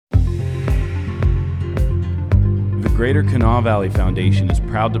Greater Kanawha Valley Foundation is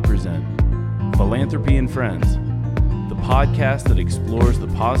proud to present Philanthropy and Friends, the podcast that explores the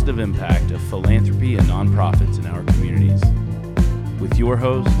positive impact of philanthropy and nonprofits in our communities. With your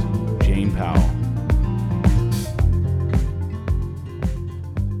host, Jane Powell.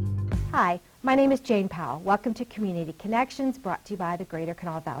 Hi, my name is Jane Powell. Welcome to Community Connections, brought to you by the Greater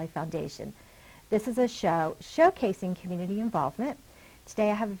Kanawha Valley Foundation. This is a show showcasing community involvement.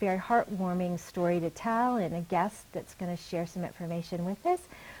 Today I have a very heartwarming story to tell and a guest that's going to share some information with us.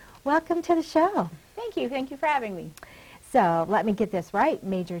 Welcome to the show. Thank you. Thank you for having me. So let me get this right.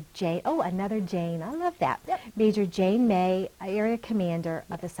 Major Jane, another Jane. I love that. Yep. Major Jane May, Area Commander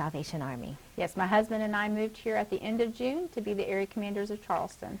of the Salvation Army. Yes, my husband and I moved here at the end of June to be the area commanders of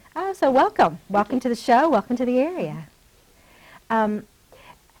Charleston. Oh, so welcome. Welcome to the show. Welcome to the area.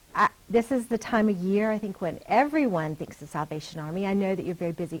 This is the time of year, I think, when everyone thinks of Salvation Army. I know that you're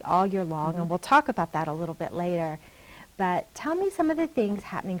very busy all year long, and we'll talk about that a little bit later. But tell me some of the things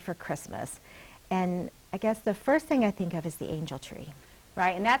happening for Christmas. And I guess the first thing I think of is the angel tree.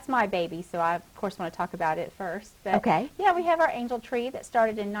 Right, and that's my baby, so I, of course, want to talk about it first. But, okay. Yeah, we have our angel tree that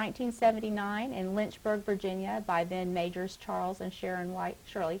started in 1979 in Lynchburg, Virginia, by then Majors Charles and Shirley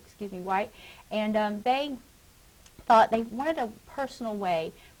White. And they thought they wanted a personal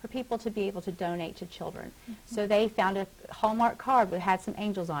way for people to be able to donate to children. Mm-hmm. So they found a Hallmark card that had some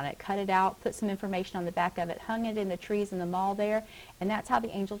angels on it, cut it out, put some information on the back of it, hung it in the trees in the mall there, and that's how the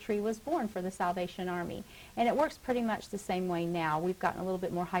angel tree was born for the Salvation Army. And it works pretty much the same way now. We've gotten a little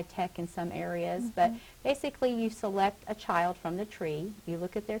bit more high-tech in some areas, but basically you select a child from the tree, you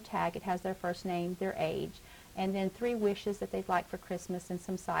look at their tag, it has their first name, their age, and then 3 wishes that they'd like for Christmas and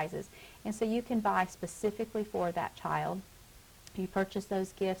some sizes. And so you can buy specifically for that child. You purchase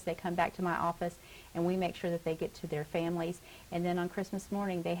those gifts, they come back to my office, and we make sure that they get to their families. And then on Christmas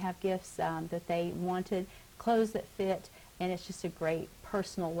morning, they have gifts that they wanted, clothes that fit, and it's just a great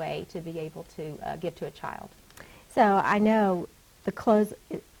personal way to be able to give to a child. So I know the clothes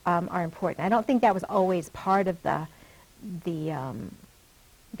are important. I don't think that was always part of the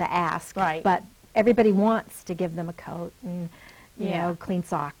ask, right? But everybody wants to give them a coat and you know, clean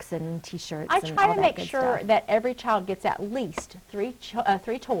socks and T-shirts. I try to make sure stuff. that every child gets at least three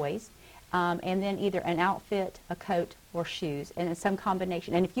toys, and then either an outfit, a coat, or shoes, and in some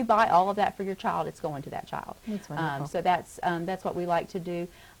combination. And if you buy all of that for your child, it's going to that child. That's wonderful. So that's what we like to do.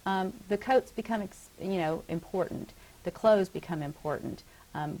 The coats become important. The clothes become important.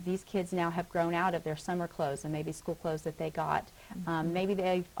 These kids now have grown out of their summer clothes and maybe school clothes that they got. Maybe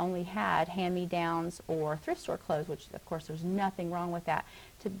they've only had hand-me-downs or thrift store clothes, which of course there's nothing wrong with that.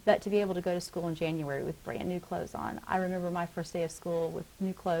 But to be able to go to school in January with brand new clothes on. I remember my first day of school with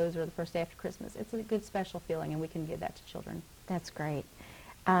new clothes, or the first day after Christmas. It's a good special feeling, and we can give that to children. That's great.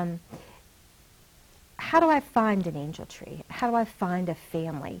 How do I find an angel tree? How do I find a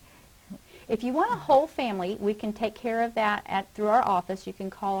family? If you want a whole family, we can take care of that through our office. You can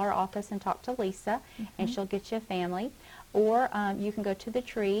call our office and talk to Lisa, and she'll get you a family. Or you can go to the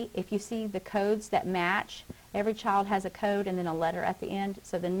tree. If you see the codes that match, every child has a code and then a letter at the end.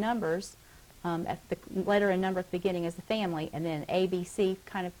 So the numbers, at the letter and number at the beginning is the family, and then ABC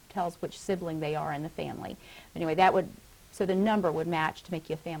kind of tells which sibling they are in the family. Anyway, so the number would match to make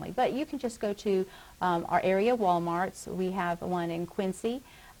you a family. But you can just go to our area Walmarts. We have one in Quincy,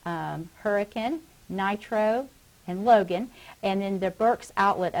 Hurricane, Nitro, and Logan, and then the Burke's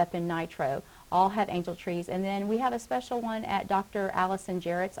Outlet up in Nitro all have angel trees. And then we have a special one at Dr. Allison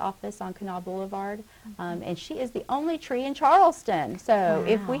Jarrett's office on Kanawha Boulevard, and she is the only tree in Charleston. So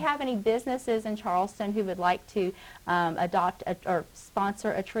if we have any businesses in Charleston who would like to adopt or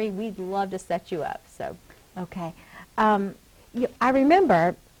sponsor a tree, we'd love to set you up. So, okay. I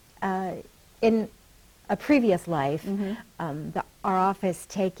remember in a previous life, our office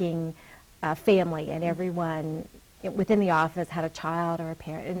taking a family, and everyone within the office had a child or a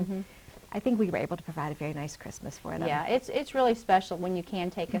parent, and I think we were able to provide a very nice Christmas for them. Yeah, it's really special when you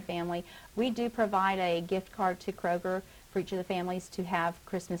can take a family. We do provide a gift card to Kroger for each of the families to have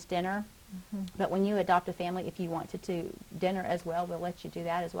Christmas dinner. But when you adopt a family, if you want to do dinner as well, we'll let you do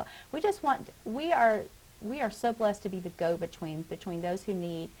that as well. We are so blessed to be the go-between between those who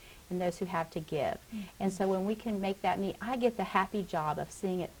need and those who have to give. And so when we can make that meet, I get the happy job of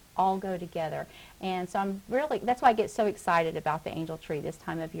seeing it all go together. And so that's why I get so excited about the angel tree this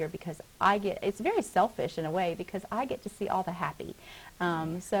time of year, because it's very selfish in a way, because I get to see all the happy.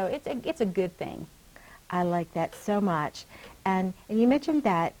 So it's a good thing. I like that so much. And you mentioned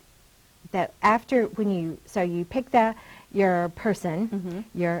that after you pick your person,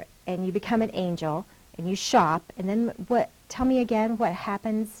 and you become an angel, and you shop, and then tell me again what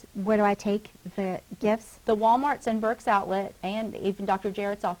happens. Where do I take the gifts? The Walmarts and Burke's Outlet and even Dr.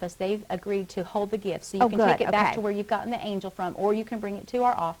 Jarrett's office, they've agreed to hold the gifts. So you Oh, can good. take it back Okay. to where you've gotten the angel from, or you can bring it to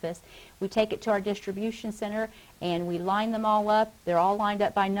our office. We take it to our distribution center, and we line them all up. They're all lined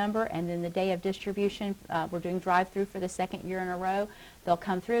up by number, and then the day of distribution, we're doing drive-through for the second year in a row. They'll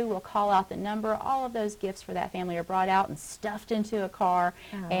come through, we'll call out the number. All of those gifts for that family are brought out and stuffed into a car,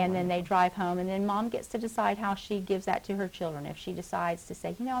 and then they drive home. And then Mom gets to decide how she gives that to her children. If she decides to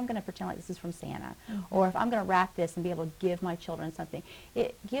say, you know, I'm going to pretend like this is from Santa, or if I'm going to wrap this and be able to give my children something.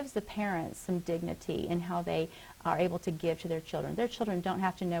 It gives the parents some dignity in how they are able to give to their children. Their children don't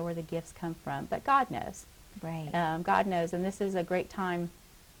have to know where the gifts come from, but God knows. Right. God knows, and this is a great time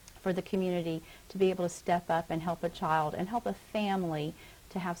for the community to be able to step up and help a child and help a family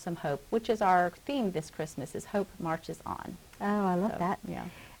to have some hope, which is our theme this Christmas, is Hope Marches On. Oh, I love So, that. Yeah.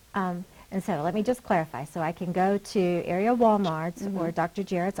 And so let me just clarify. So I can go to area Walmarts or Dr.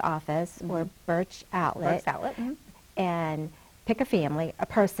 Jarrett's office or Birch Outlet Burke's Outlet. and pick a family, a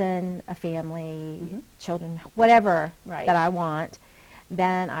person, a family, children, whatever Right. that I want.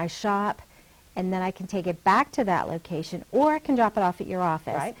 Then I shop, and then I can take it back to that location, or I can drop it off at your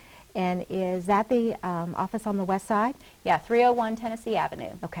office. Right. And is that the office on the west side? Yeah, 301 Tennessee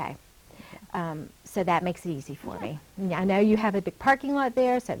Avenue. Okay. So that makes it easy for me. I know you have a big parking lot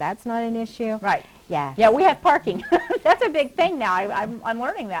there, so that's not an issue. Right. Yeah. Yeah, we have parking. That's a big thing now. I'm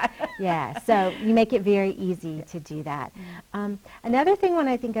learning that. Yeah, so you make it very easy to do that. Another thing when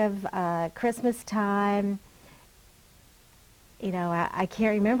I think of Christmas time, you know, I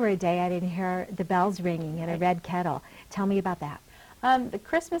can't remember a day I didn't hear the bells ringing and a red kettle. Tell me about that. The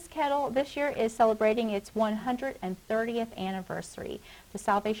Christmas Kettle this year is celebrating its 130th anniversary. The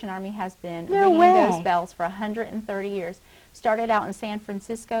Salvation Army has been No ringing way. those bells for 130 years. Started out in San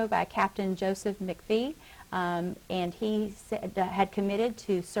Francisco by Captain Joseph McPhee, and he had committed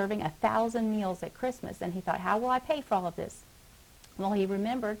to serving 1,000 meals at Christmas. And he thought, how will I pay for all of this? Well, he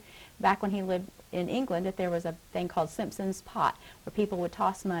remembered back when he lived in England that there was a thing called Simpson's Pot where people would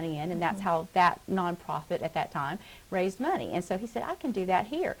toss money in, and that's how that nonprofit at that time raised money. And so he said, I can do that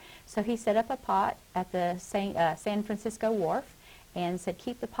here. So he set up a pot at the San Francisco Wharf and said,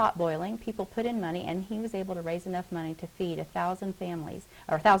 keep the pot boiling. People put in money, and he was able to raise enough money to feed 1,000 families,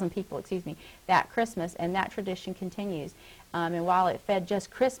 or 1,000 people, excuse me, that Christmas, and that tradition continues. And while it fed just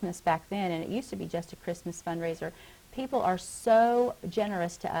Christmas back then, and it used to be just a Christmas fundraiser, people are so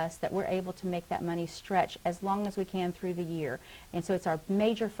generous to us that we're able to make that money stretch as long as we can through the year. And so it's our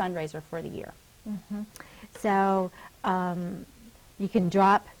major fundraiser for the year. So you can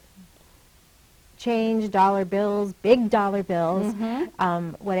drop change, dollar bills, big dollar bills,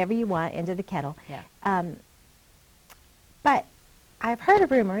 whatever you want into the kettle. Yeah. But I've heard a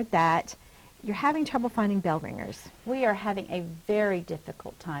rumor that you're having trouble finding bell ringers. We are having a very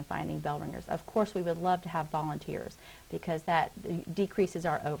difficult time finding bell ringers. Of course, we would love to have volunteers because that decreases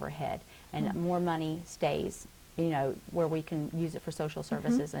our overhead and more money stays, you know, where we can use it for social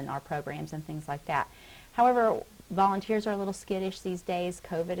services and our programs and things like that. However, volunteers are a little skittish these days.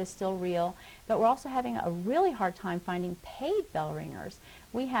 COVID is still real, but we're also having a really hard time finding paid bell ringers.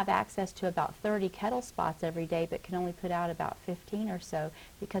 We have access to about 30 kettle spots every day, but can only put out about 15 or so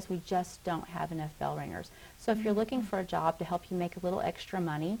because we just don't have enough bell ringers. So if you're looking for a job to help you make a little extra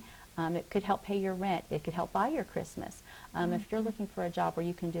money, it could help pay your rent. It could help buy your Christmas. If you're looking for a job where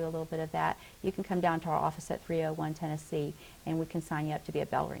you can do a little bit of that, you can come down to our office at 301 Tennessee, and we can sign you up to be a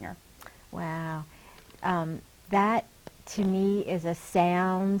bell ringer. Wow. That, to me, is a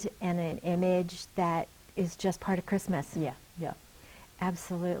sound and an image that is just part of Christmas. Yeah, yeah.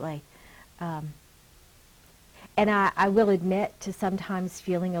 Absolutely. And I will admit to sometimes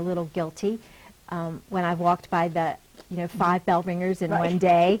feeling a little guilty when I've walked by the, 5 bell ringers in one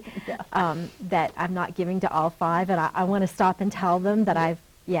day, that I'm not giving to all 5, and I want to stop and tell them that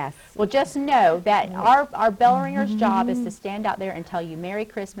yes. Well, just know that our bell ringer's job is to stand out there and tell you Merry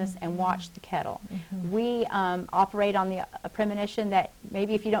Christmas and watch the kettle. We operate on the premonition that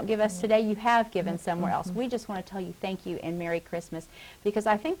maybe if you don't give us today, you have given somewhere else. We just want to tell you thank you and Merry Christmas, because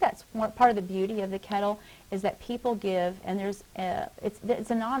I think that's part of the beauty of the kettle is that people give, and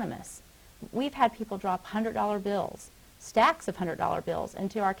it's anonymous. We've had people drop $100 bills, stacks of $100 bills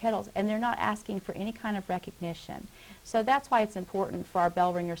into our kettles, and they're not asking for any kind of recognition. So that's why it's important for our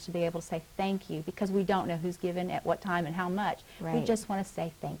bell ringers to be able to say thank you, because we don't know who's given at what time and how much. Right. We just want to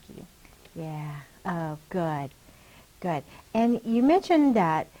say thank you. Yeah. Oh, good. Good. And you mentioned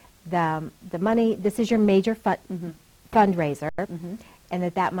that the money, this is your major fundraiser, and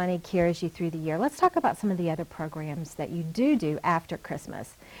that money carries you through the year. Let's talk about some of the other programs that you do after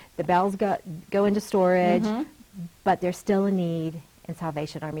Christmas. The bells go into storage. but there's still a need, and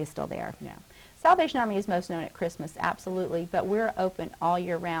Salvation Army is still there. Yeah. Salvation Army is most known at Christmas, absolutely, but we're open all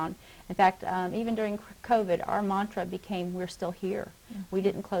year round. In fact, even during COVID, our mantra became, we're still here. We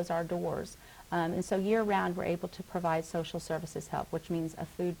didn't close our doors. And so year round, we're able to provide social services help, which means a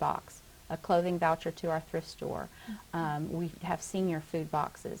food box, a clothing voucher to our thrift store. We have senior food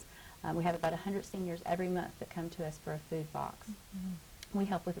boxes. We have about 100 seniors every month that come to us for a food box. We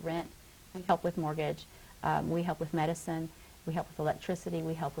help with rent. We help with mortgage. We help with medicine. We help with electricity.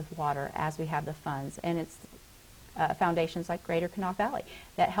 We help with water as we have the funds. And it's foundations like Greater Kanawha Valley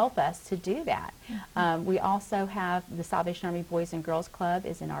that help us to do that. We also have the Salvation Army Boys and Girls Club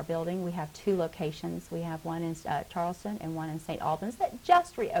is in our building. We have 2 locations. We have one in Charleston and one in St. Albans that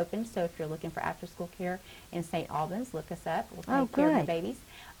just reopened. So if you're looking for after-school care in St. Albans, look us up. We'll take care of the babies.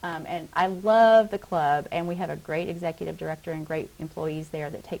 And I love the club, and we have a great executive director and great employees there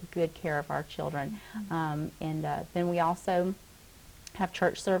that take good care of our children. Then we also have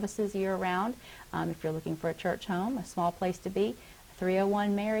church services year-round. If you're looking for a church home, a small place to be,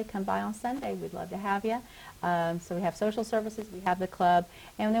 301 Mary, come by on Sunday. We'd love to have you. So we have social services, we have the club,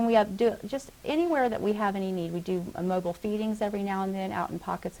 and then we have just anywhere that we have any need. We do mobile feedings every now and then out in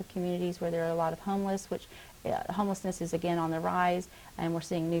pockets of communities where there are a lot of homeless, which homelessness is again on the rise, and we're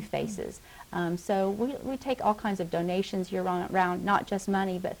seeing new faces. So we take all kinds of donations year-round, not just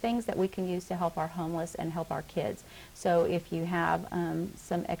money, but things that we can use to help our homeless and help our kids. So if you have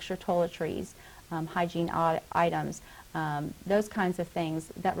some extra toiletries, hygiene items, those kinds of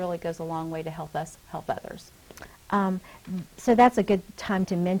things, that really goes a long way to help us help others. So that's a good time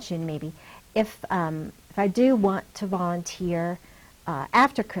to mention maybe if I do want to volunteer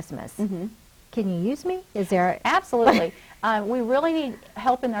after Christmas. Can you use me? Is there Absolutely. We really need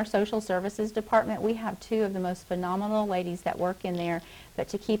help in our social services department. We have 2 of the most phenomenal ladies that work in there, but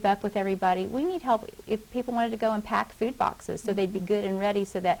to keep up with everybody, we need help if people wanted to go and pack food boxes so they'd be good and ready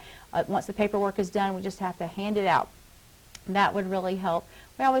so that once the paperwork is done, we just have to hand it out. That would really help.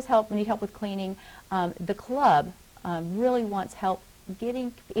 We always need help with cleaning. The club really wants help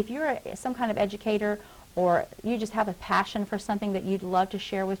getting, if you're some kind of educator or you just have a passion for something that you'd love to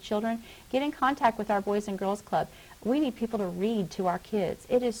share with children, get in contact with our Boys and Girls Club. We need people to read to our kids.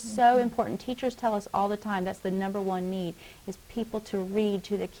 It is so important. Teachers tell us all the time that's the #1 need, is people to read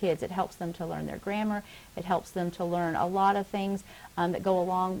to the kids. It helps them to learn their grammar. It helps them to learn a lot of things that go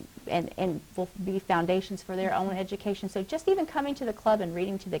along and will be foundations for their own education. So just even coming to the club and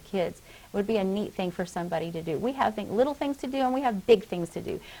reading to the kids would be a neat thing for somebody to do. We have little things to do and we have big things to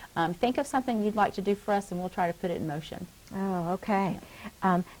do. Think of something you'd like to do for us and we'll try to put it in motion. Oh, okay.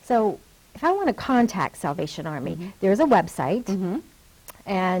 So if I want to contact Salvation Army, there's a website,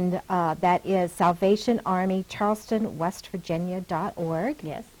 and that is salvationarmycharlestonwestvirginia.org.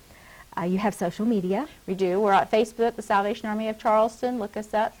 Yes. You have social media. We do. We're on Facebook, the Salvation Army of Charleston. Look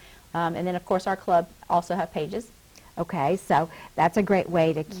us up. And then, of course, our club also have pages. Okay, so that's a great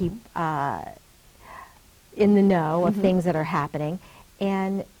way to keep in the know of things that are happening.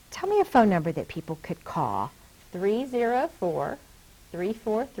 And tell me a phone number that people could call.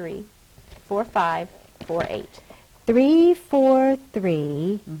 304-343-4548.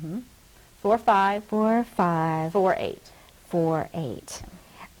 343 4548.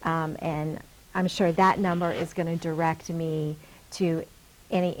 And I'm sure that number is going to direct me to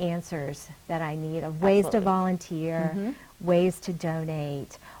any answers that I need of ways to volunteer, ways to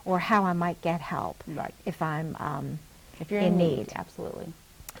donate, or how I might get help if I'm if you're in need. Absolutely.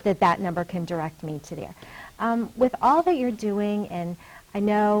 That number can direct me to there. With all that you're doing, and I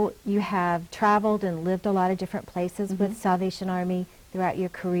know you have traveled and lived a lot of different places with Salvation Army throughout your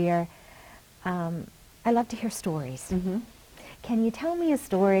career, I love to hear stories. Can you tell me a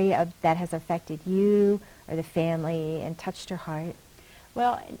story that has affected you or the family and touched your heart?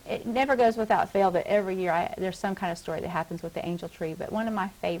 Well, it never goes without fail that every year there's some kind of story that happens with the angel tree. But one of my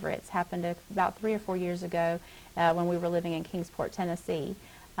favorites happened about 3 or 4 years ago when we were living in Kingsport, Tennessee.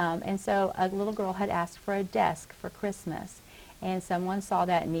 And so a little girl had asked for a desk for Christmas. And someone saw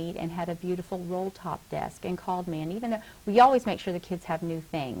that need and had a beautiful roll-top desk and called me. And even though we always make sure the kids have new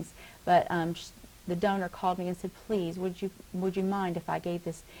things, but the donor called me and said, please, would you mind if I gave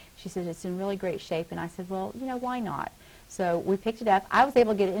this? She said, it's in really great shape. And I said, well, why not? So we picked it up. I was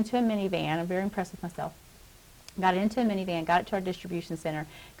able to get it into a minivan. I'm very impressed with myself. Got it into a minivan, got it to our distribution center,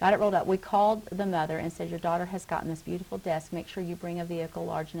 got it rolled up. We called the mother and said, your daughter has gotten this beautiful desk. Make sure you bring a vehicle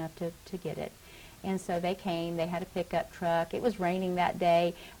large enough to get it. And so they came. They had a pickup truck. It was raining that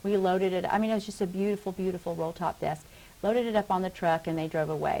day. We loaded it. I mean, it was just a beautiful, beautiful roll-top desk. Loaded it up on the truck, and they drove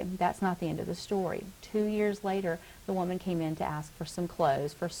away. That's not the end of the story. 2 years later, the woman came in to ask for some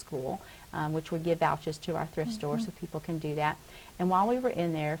clothes for school. which would give vouchers to our thrift store so people can do that. And while we were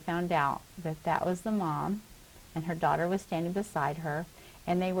in there, found out that that was the mom, and her daughter was standing beside her,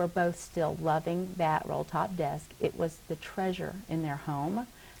 and they were both still loving that roll top desk. It was the treasure in their home.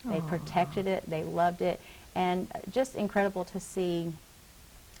 They protected it, they loved it, and just incredible to see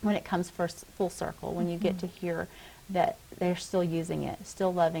when it comes full circle, when you get to hear that they're still using it,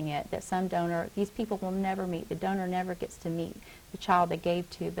 still loving it, that some donor, these people will never meet, the donor never gets to meet the child they gave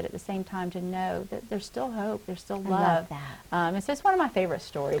to, but at the same time to know that there's still hope, there's still love. I love that. And so it's one of my favorite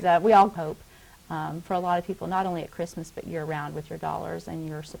stories. We all hope for a lot of people, not only at Christmas, but year-round with your dollars and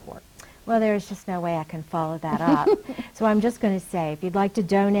your support. Well, there's just no way I can follow that up. So I'm just going to say, if you'd like to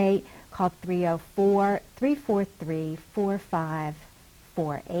donate, call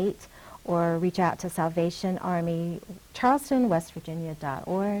 304-343-4548 or reach out to Salvation Army, Charleston, West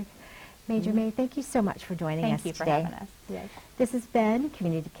Virginia.org. Major May, thank you so much for joining us today. Thank you for having us. Yes. This has been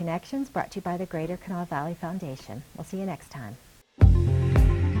Community Connections, brought to you by the Greater Kanawha Valley Foundation. We'll see you next time.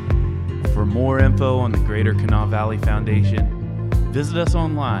 For more info on the Greater Kanawha Valley Foundation, visit us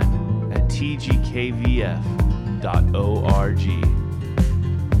online at tgkvf.org.